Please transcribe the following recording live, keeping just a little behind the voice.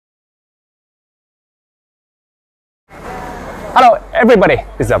Hello everybody,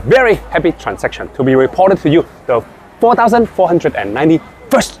 this is a very happy transaction to be reported to you, the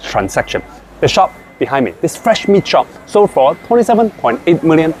 4,491st transaction. The shop behind me, this fresh meat shop, sold for 27.8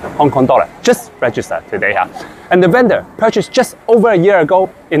 million Hong Kong dollar, just registered today. And the vendor purchased just over a year ago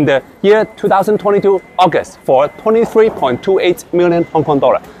in the year 2022 August for 23.28 million Hong Kong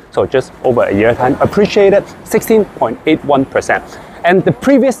dollar. So just over a year time, appreciated 16.81%. And the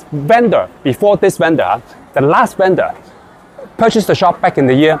previous vendor, before this vendor, the last vendor, purchased the shop back in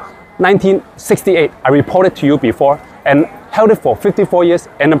the year 1968. I reported to you before, and held it for 54 years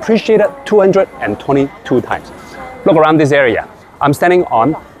and appreciated 222 times. Look around this area. I'm standing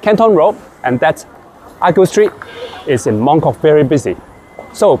on Canton Road, and that's Argyle Street. Is in Mongkok, very busy.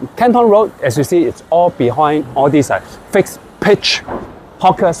 So Canton Road, as you see, it's all behind all these fixed pitch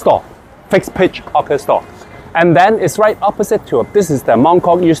hawker store. Fixed pitch hawker store. And then it's right opposite to this is the Mong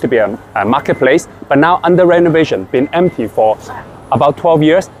Kok, used to be a marketplace, but now under renovation, been empty for about 12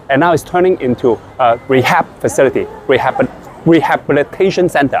 years, and now it's turning into a rehab facility, rehabilitation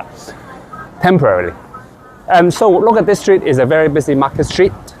center, temporarily. And so look at this street, is a very busy market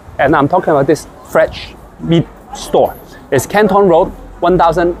street, and I'm talking about this fresh meat store. It's Canton Road,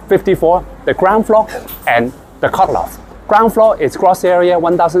 1054, the ground floor and the cockloft. Ground floor is gross area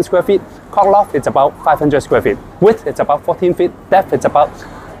 1,000 square feet. Cockloft it's about 500 square feet. Width it's about 14 feet. Depth it's about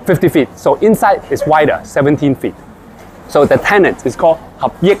 50 feet. So inside is wider, 17 feet. So the tenant is called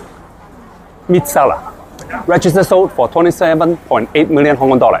Hợp益Meat Seller. Registered sold for 27.8 million Hong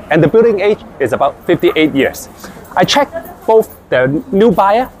Kong dollar. And the building age is about 58 years. I checked both the new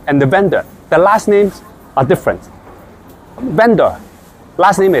buyer and the vendor. The last names are different. Vendor,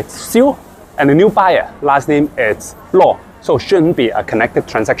 last name is Siu, and the new buyer, last name is Law. So shouldn't be a connected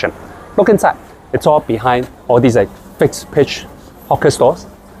transaction. Look inside. It's all behind all these fixed pitch hawker stores.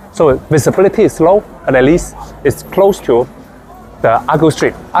 So visibility is low, but at least it's close to the Argyle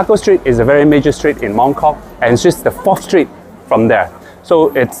Street. Argyle Street is a very major street in Mongkok, and it's just the 4th street from there.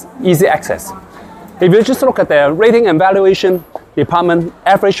 So it's easy access. If you just look at the rating and valuation department,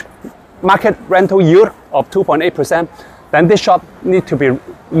 average market rental yield of 2.8%, then this shop needs to be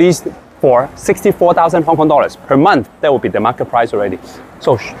leased for 64,000 Hong Kong dollars per month. That will be the market price already.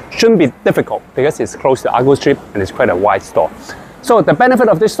 So shouldn't be difficult because it's close to Argyle Street and it's quite a wide store. So the benefit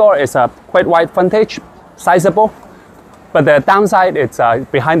of this store is a quite wide frontage, sizable, but the downside it's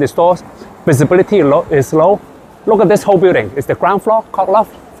behind the stores, visibility is low. Look at this whole building. It's the ground floor,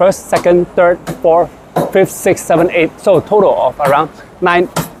 cockloft, 1st, 2nd, 3rd, 4th, 5th, 6th, 7th, 8th. So a total of around 9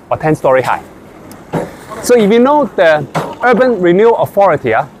 or 10 story high. So if you know the Urban Renewal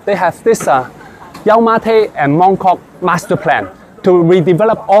Authority, they have this Yau Ma Tei and Mong Kok master plan to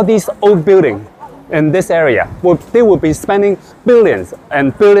redevelop all these old buildings in this area. They will be spending billions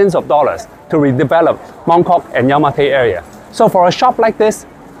and billions of dollars to redevelop Mong Kok and Yau Ma Tei area. So for a shop like this,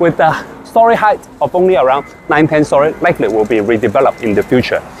 with a story height of only around 9-10 stories, likely will be redeveloped in the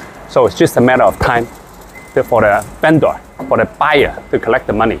future. So it's just a matter of time for the vendor, for the buyer to collect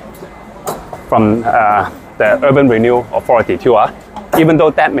the money from the Urban Renewal Authority too, even though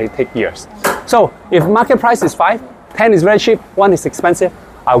that may take years. So if market price is 5, 10 is very cheap, 1 is expensive,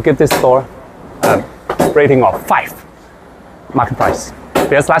 I'll give this store a rating of 5 market price.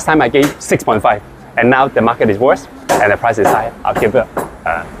 Because last time I gave 6.5, and now the market is worse and the price is higher, I'll give it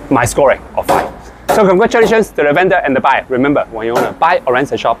my scoring of 5. So congratulations to the vendor and the buyer. Remember, when you want to buy or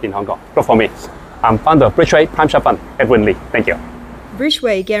rent a shop in Hong Kong, look for me. I'm founder of Bridgeway Prime Shop Fund, Edwin Lee. Thank you.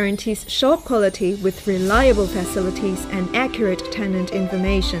 Bridgeway guarantees shop quality with reliable facilities and accurate tenant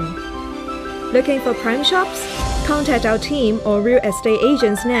information. Looking for prime shops? Contact our team or real estate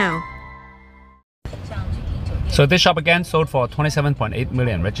agents now. So this shop again sold for 27.8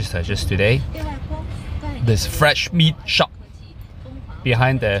 million, registered just today. This fresh meat shop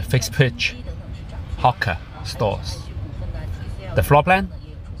behind the fixed pitch hawker stores. The floor plan,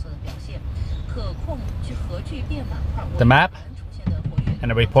 the map,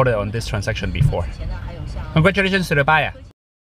 and I reported on this transaction before. Congratulations to the buyer.